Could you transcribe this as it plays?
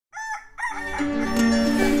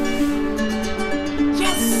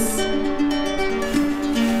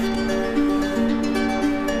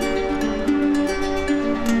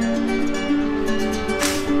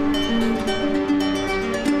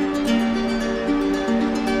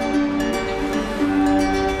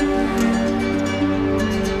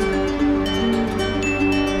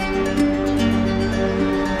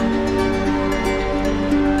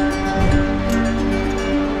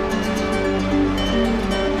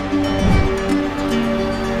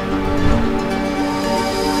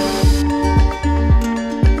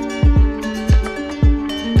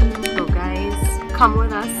Come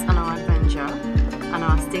with us on our adventure, on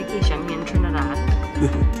our staycation here in Trinidad.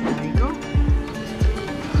 There we go.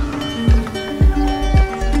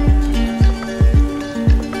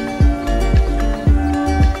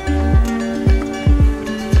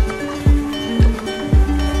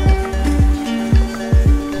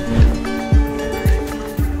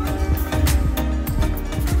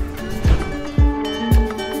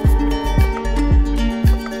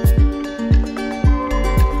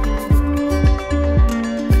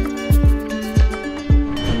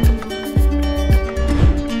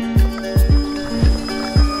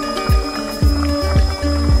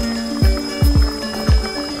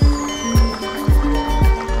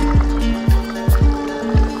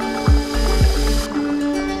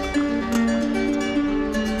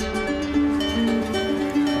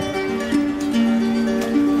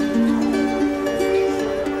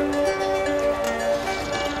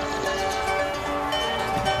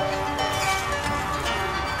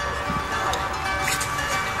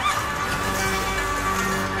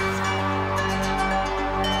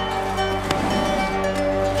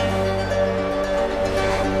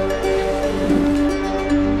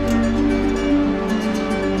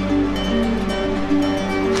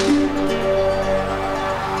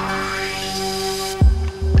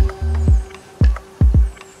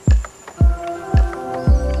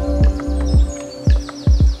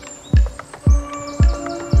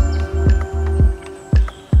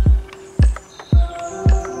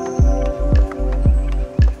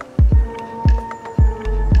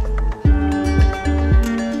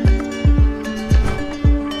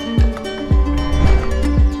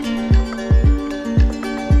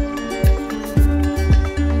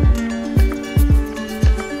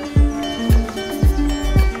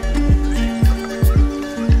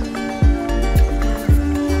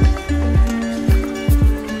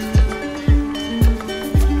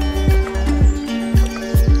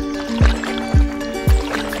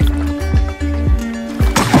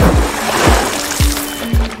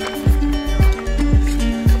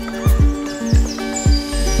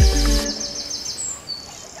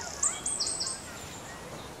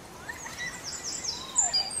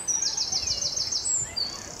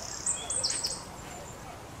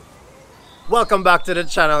 Welcome back to the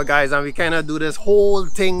channel, guys, and we kind of do this whole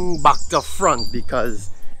thing back to front because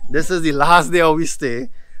this is the last day of we stay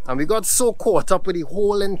and we got so caught up with the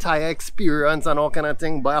whole entire experience and all kind of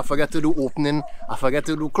thing, but I forget to do opening, I forget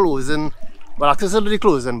to do closing. Well, I still do the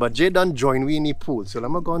closing, but Jay done join me in the pool, so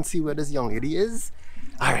let me go and see where this young lady is.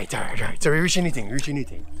 Alright, so we reach anything.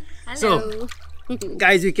 Hello. So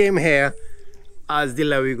guys, we came here as the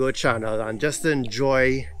Let We Go channel and just to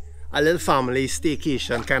enjoy a little family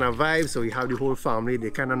staycation kind of vibe. So we have the whole family, they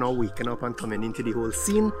kind of now waking up and coming into the whole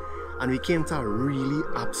scene, and we came to a really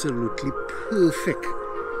absolutely perfect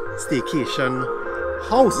staycation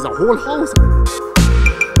house. It's a whole house.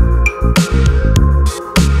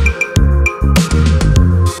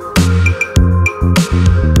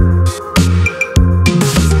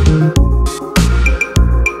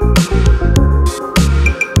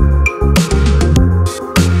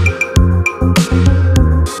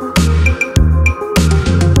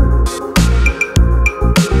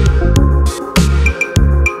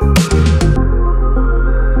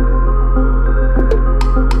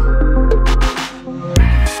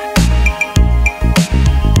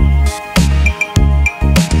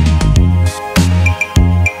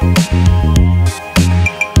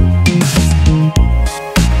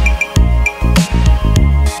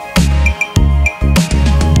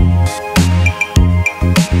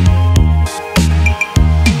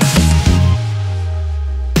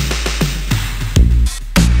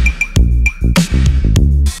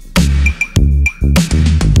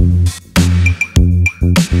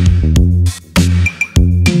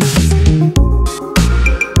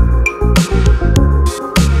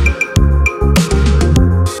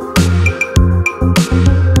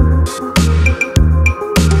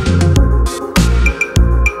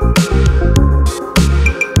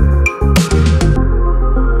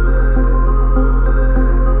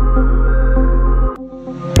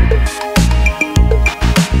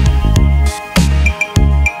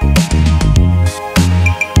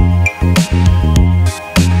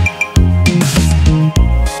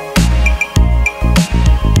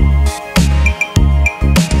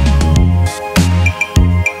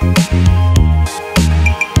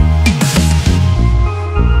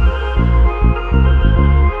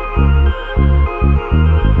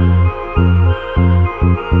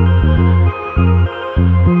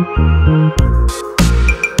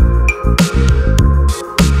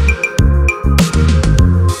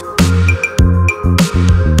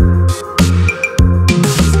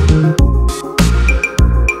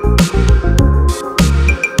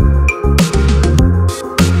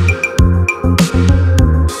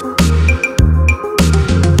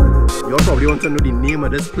 want to know the name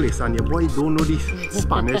of this place and your boy don't know the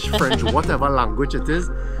Spanish, French, whatever language it is,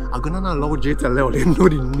 I'm gonna allow Jay to let him know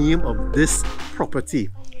the name of this property.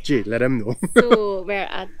 Jay, let him know. So we're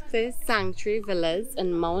at the Sanctuary Villas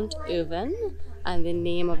in Mount Irvin, and the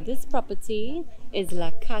name of this property is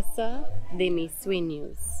La Casa De Mis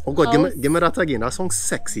Suenos. Oh God, give me that again. That sounds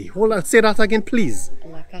sexy. Hold on, say that again, please.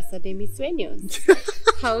 La Casa De Mis Suenos.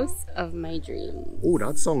 House of my dreams. Oh,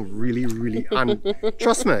 that sounds really, really... And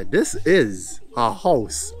trust me, this is a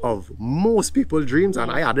house of most people's dreams,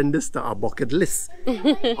 and I added this to our bucket list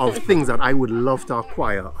of things that I would love to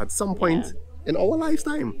acquire at some point in our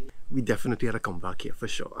lifetime. We definitely had to come back here for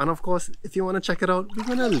sure. And of course, if you want to check it out, we're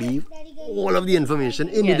going to leave all of the information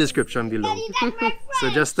in the description below.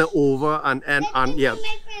 So just the over and end, and yeah,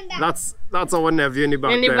 that's our nephew in the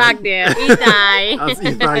back there. In the back there, Itai. That's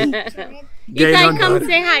Itai. Itai, come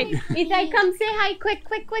say hi. Itai, come say hi, quick.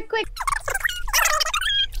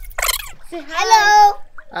 Say hi. Hello.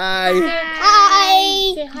 Hi.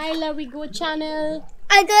 Hi. Say hi, La We Go channel.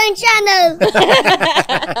 I'm going channel.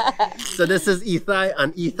 So this is Itai,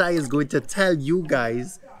 and Itai is going to tell you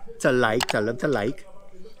guys to like, tell them to like,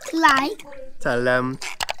 tell them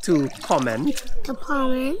to comment,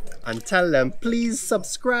 and tell them please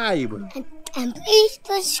subscribe. and please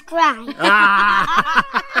subscribe.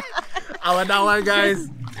 Our that one, guys.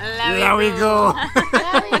 There we go.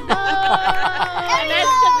 There we go.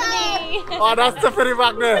 That's Tiffany. Oh, that's Tiffany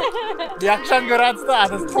back there. The action garage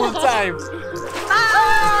start. It's full time.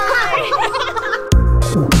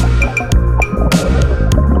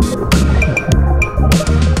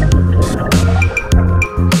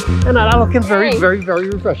 And that looking very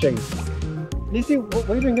refreshing. Lizzie, what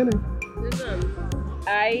are you drinking?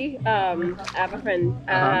 I have a friend.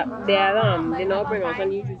 They now bring us a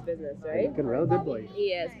new juice business, right? Looking real good, boy.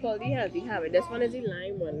 Yes, called the Healthy Habit. This one is the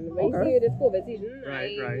lime one. When you see this COVID season,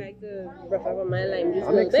 I like to rough up on my lime juice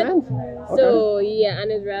a little bit. Okay. So yeah,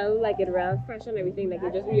 and it's real fresh and everything. Like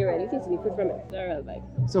you already tasting the food from it. It's a real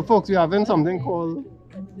vibe. So folks, we're having something called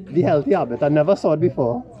the Healthy Habit. I never saw it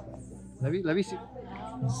before. Let me see.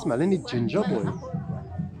 Smelling the ginger, boy.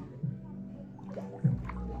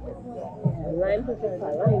 Lime perfect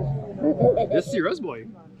for lime. You're serious, boy.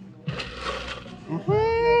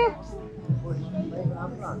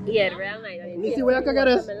 Yeah, real nice. Let me see where I can get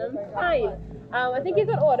this. Fine. I think you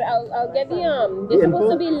could order. I'll get the This is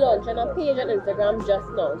supposed to be launched on our page on Instagram just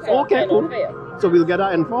now. So okay, cool. So we'll get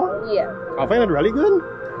that info. Yeah. I find it really good.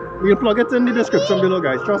 We'll plug it in the description below,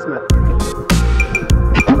 guys. Trust me.